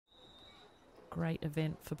Great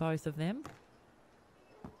event for both of them.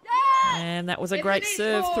 And that was a great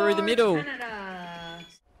serve through the middle. Canada.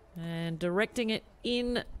 And directing it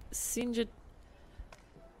in Sinja.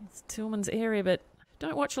 It's Tillman's area, but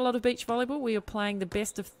don't watch a lot of beach volleyball. We are playing the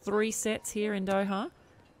best of 3 sets here in Doha.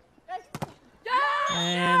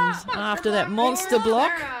 And after that monster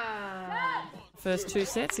block, first 2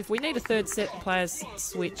 sets. If we need a 3rd set, players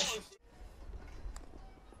switch.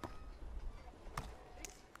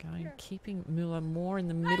 Keeping Muller more in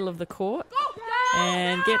the middle of the court.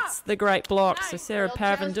 And gets the great block. So Sarah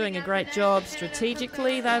Pavin doing a great job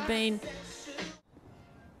strategically. They've been...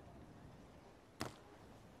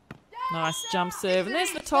 Nice jump serve. And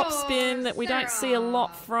there's the top spin that we don't see a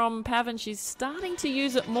lot from Pavin. She's starting to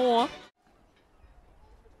use it more.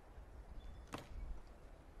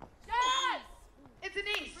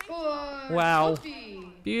 Wow.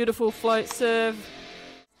 Beautiful float serve.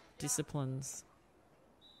 Disciplines.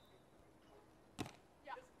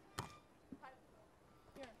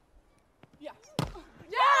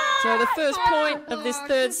 So the first point of this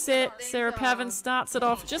 3rd set, Sarah Pavin starts it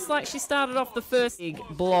off just like she started off the first. Big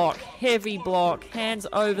block, heavy block, hands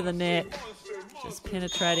over the net. Just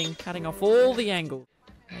penetrating, cutting off all the angles.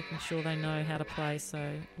 Making sure they know how to play.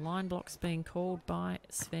 So line blocks being called by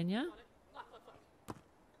Svenja.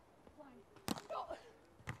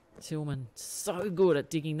 Tillman, so good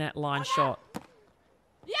at digging that line shot.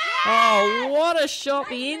 Oh, what a shot.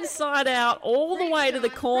 The inside out all the way to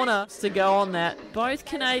the corner to go on that. Both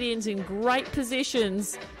Canadians in great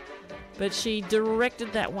positions, but she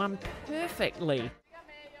directed that one perfectly.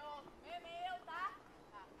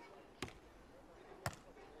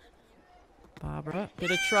 Barbara,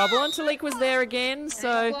 bit of trouble. And Talik was there again.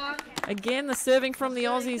 So, again, the serving from the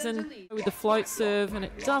Aussies and with the float serve. And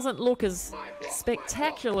it doesn't look as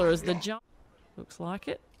spectacular as the jump. Looks like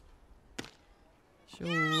it.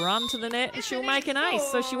 She'll run to the net and she'll make an ace,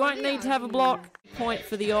 so she won't need to have a block. Point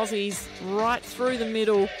for the Aussies right through the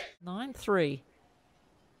middle. 9-3.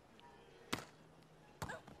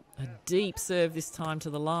 A deep serve this time to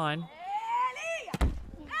the line.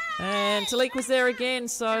 And Talik was there again,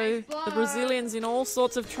 so the Brazilians in all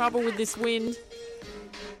sorts of trouble with this wind.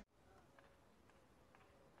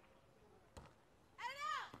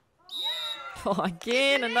 Oh,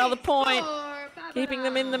 again, another point. Keeping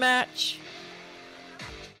them in the match.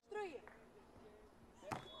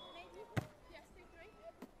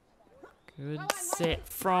 Good set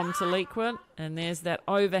from Taliqua, and there's that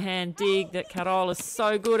overhand dig that Carol is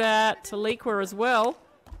so good at. Taliqua as well.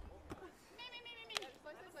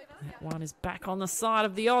 That one is back on the side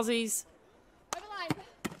of the Aussies.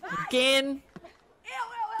 Again.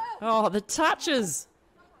 Oh, the touches.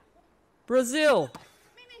 Brazil.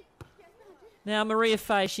 Now Maria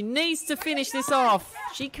Fay, she needs to finish this off.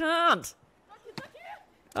 She can't.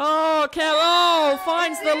 Oh, Carol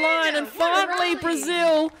finds the line, and finally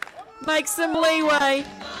Brazil makes some leeway.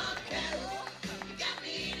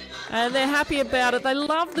 And they're happy about it. They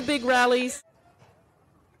love the big rallies.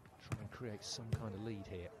 Try and create some kind of lead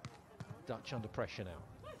here. Dutch under pressure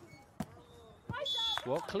now.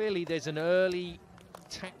 Well, clearly there's an early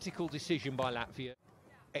tactical decision by Latvia.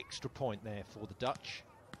 Extra point there for the Dutch.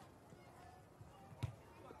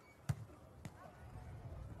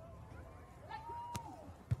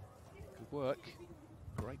 Good work.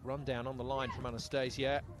 Great rundown on the line from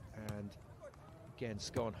Anastasia. And again,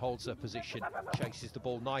 Scone holds her position, chases the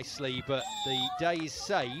ball nicely, but the day is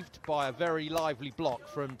saved by a very lively block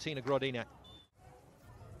from Tina Grodina.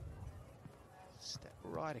 Step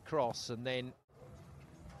right across and then...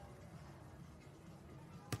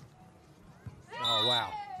 Oh,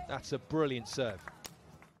 wow. That's a brilliant serve.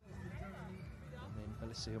 And then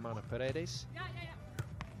Alyssa Humana Paredes,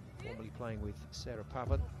 formerly playing with Sarah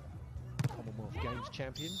Pavin, Commonwealth Games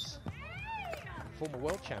champions. Former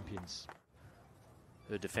world champions.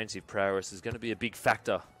 Her defensive prowess is going to be a big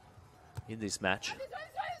factor in this match.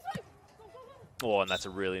 Oh, and that's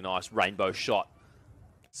a really nice rainbow shot.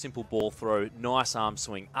 Simple ball throw, nice arm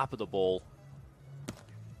swing, up at the ball.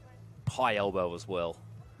 High elbow as well.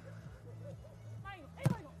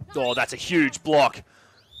 Oh, that's a huge block.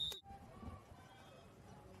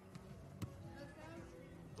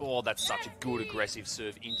 Oh, that's such a good aggressive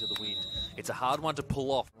serve into the wind. It's a hard one to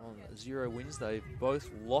pull off. 0 wins. They've both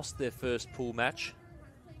lost their first pool match.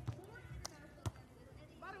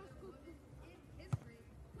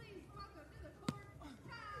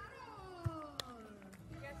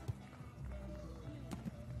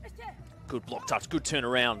 Good block touch, good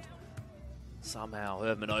turnaround. Somehow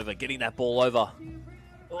Hermanova getting that ball over.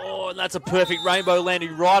 Oh, and that's a perfect rainbow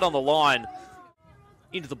landing right on the line.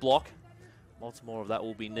 Into the block. Lots more of that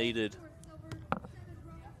will be needed.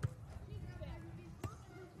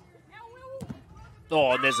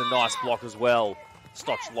 Oh, and there's a nice block as well.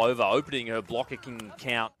 Stochlova opening her block, it can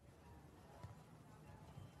count.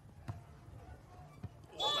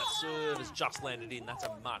 Oh, that serve has just landed in. That's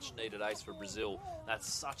a much needed ace for Brazil. That's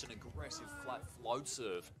such an aggressive flat float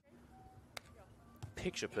serve.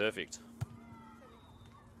 Picture perfect.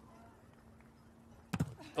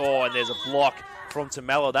 Oh, and there's a block from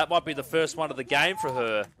Tamela. That might be the first one of the game for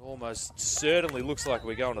her. Almost certainly looks like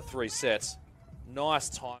we're going to 3 sets. Nice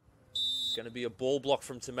time. Going to be a ball block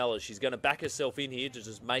from Tamela. She's going to back herself in here to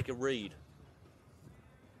just make a read.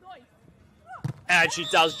 And she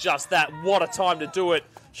does just that. What a time to do it.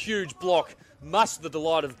 Huge block. Much to the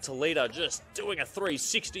delight of Toledo. Just doing a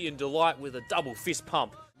 360 in delight with a double fist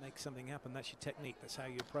pump. Make something happen. That's your technique. That's how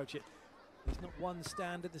you approach it. There's not one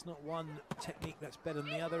standard. There's not one technique that's better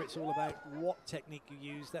than the other. It's all about what technique you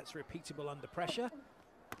use that's repeatable under pressure.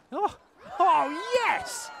 Oh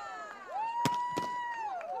yes!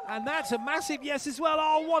 And that's a massive yes as well.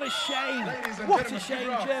 Oh, what a shame. What a shame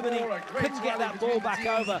Germany couldn't get that ball back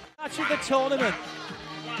over. Match of the tournament.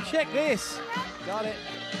 Check this. Got it.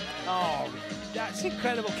 Oh, that's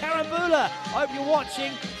incredible. Karambula, I hope you're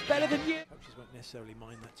watching. It's better than you. Coaches won't necessarily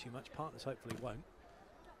mind that too much. Partners hopefully won't.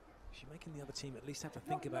 She's making the other team at least have to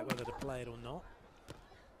think about whether to play it or not.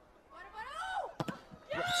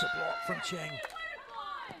 What's a block from Cheng.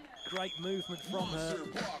 Great movement from her.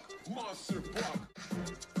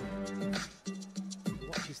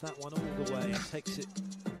 Watches that one all the way and takes it.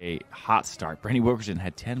 A hot start. Brandy Wilkerson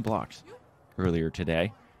had 10 blocks earlier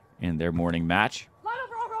today in their morning match.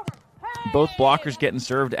 Both blockers getting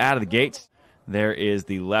served out of the gates. There is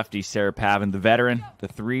the lefty Sarah Pavin, the veteran, the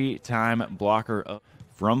 3-time blocker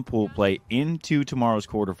from pool play into tomorrow's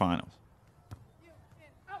quarterfinals.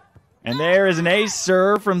 And there is an ace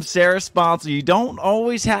serve from Sarah Sponsor. You don't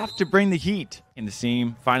always have to bring the heat. In the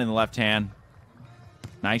seam, finding the left hand.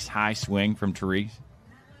 Nice high swing from Therese.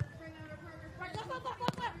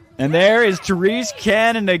 And there is Therese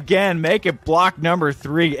Cannon again. Make it block number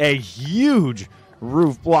 3. A huge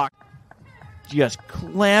roof block. Just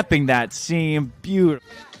clamping that seam. Beautiful.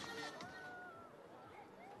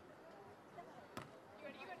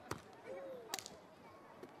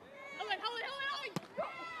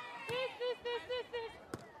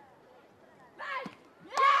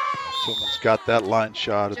 Someone's got that line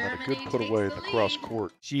shot and then a good put away in the cross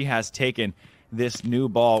court. She has taken this new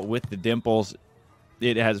ball with the dimples.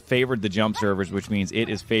 It has favored the jump servers, which means it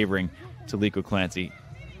is favoring Taliko Clancy.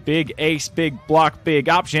 Big ace, big block, big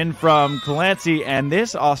option from Clancy. And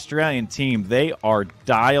this Australian team, they are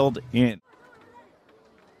dialed in.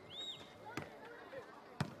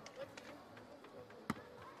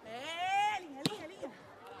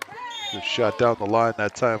 Good shot down the line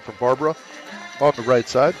that time from Barbara on the right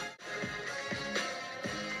side.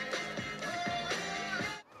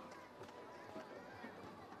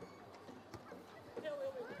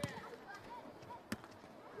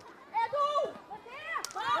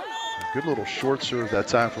 Good little short serve that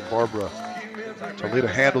time from Barbara. Toledo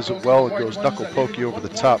handles it well and goes knuckle pokey over the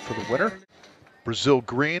top for the winner. Brazil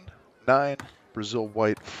green, 9. Brazil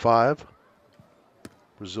white, 5.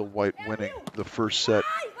 Brazil white winning the first set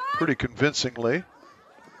pretty convincingly.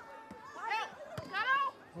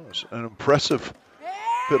 Oh, an impressive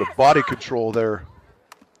bit of body control there.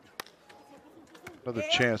 Another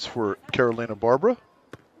chance for Carolina Barbara.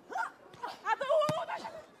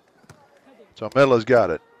 Tamela's got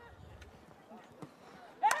it.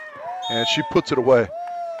 And she puts it away.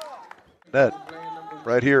 Net,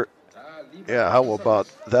 right here. Yeah, how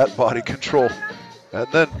about that body control? And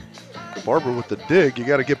then Barbara with the dig. You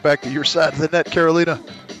got to get back to your side of the net, Carolina.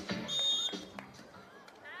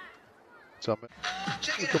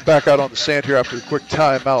 We come back out on the sand here after a quick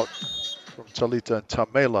timeout from Talita and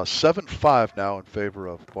Tamela. 7-5 now in favor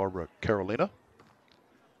of Barbara Carolina.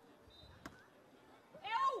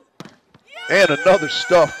 And another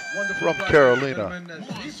stuff from Carolina.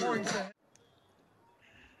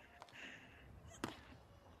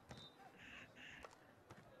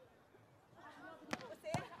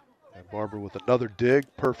 And Barbara with another dig,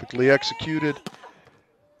 perfectly executed.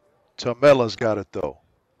 Tamela's got it though.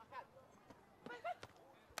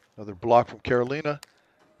 Another block from Carolina.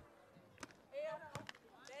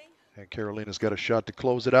 And Carolina's got a shot to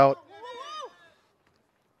close it out.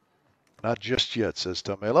 Not just yet, says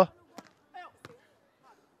Tamela.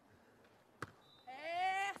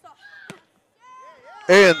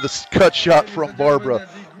 And the cut shot from Barbara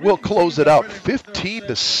will close it out,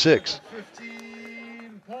 15-6.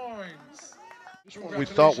 We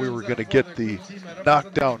thought we were going to get the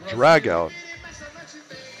knockdown drag out.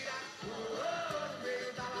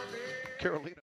 Carolina.